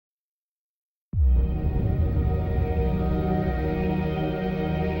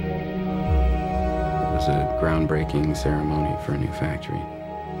was a groundbreaking ceremony for a new factory.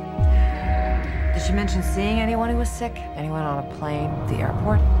 Did she mention seeing anyone who was sick? Anyone on a plane at the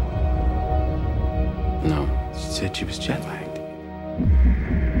airport? No, she said she was jet lagged.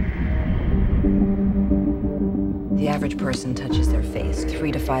 The average person touches their face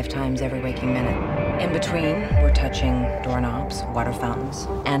 3 to 5 times every waking minute. In between, we're touching doorknobs, water fountains,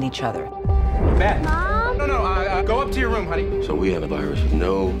 and each other. Beth. Mom? No, go up to your room, honey. So we have a virus with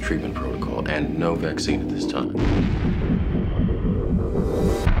no treatment protocol and no vaccine at this time.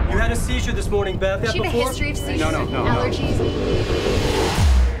 You had a seizure this morning, Beth. She had a history of seizures, No. allergies.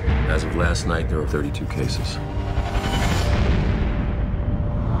 As of last night, there were 32 cases.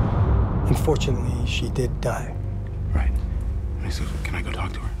 Unfortunately, she did die. Right. And he says, can I go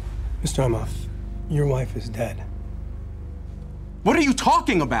talk to her? Mr. Amoff, your wife is dead. What are you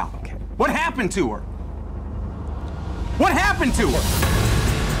talking about? Okay. What happened to her? What happened to her?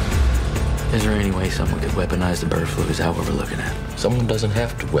 Is there any way someone could weaponize the bird flu? Is that what we're looking at? Someone doesn't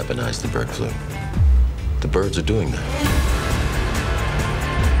have to weaponize the bird flu. The birds are doing that.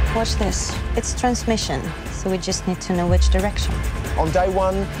 Watch this. It's transmission, so we just need to know which direction. On day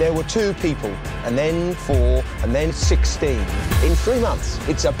 1, there were 2 people, and then 4, and then 16. In 3 months,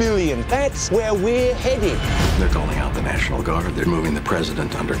 it's 1 billion. That's where we're headed. They're calling out the National Guard. They're moving the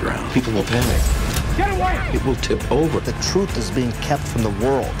president underground. People will panic. Get away! It will tip over. The truth is being kept from the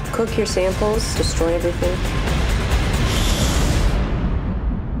world. Cook your samples, destroy everything.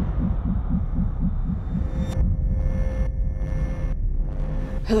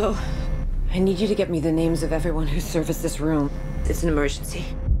 Hello. I need you to get me the names of everyone who serviced this room. It's an emergency.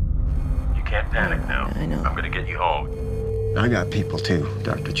 You can't panic now. I know. I'm going to get you home. I got people too,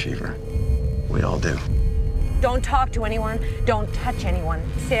 Dr. Cheever. We all do. Don't talk to anyone. Don't touch anyone.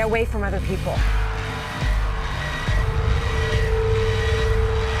 Stay away from other people.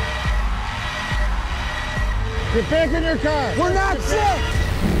 Get back in your car! We're not sick!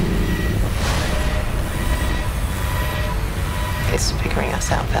 It's figuring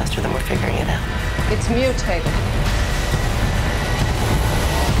us out faster than we're figuring it out. It's mutated.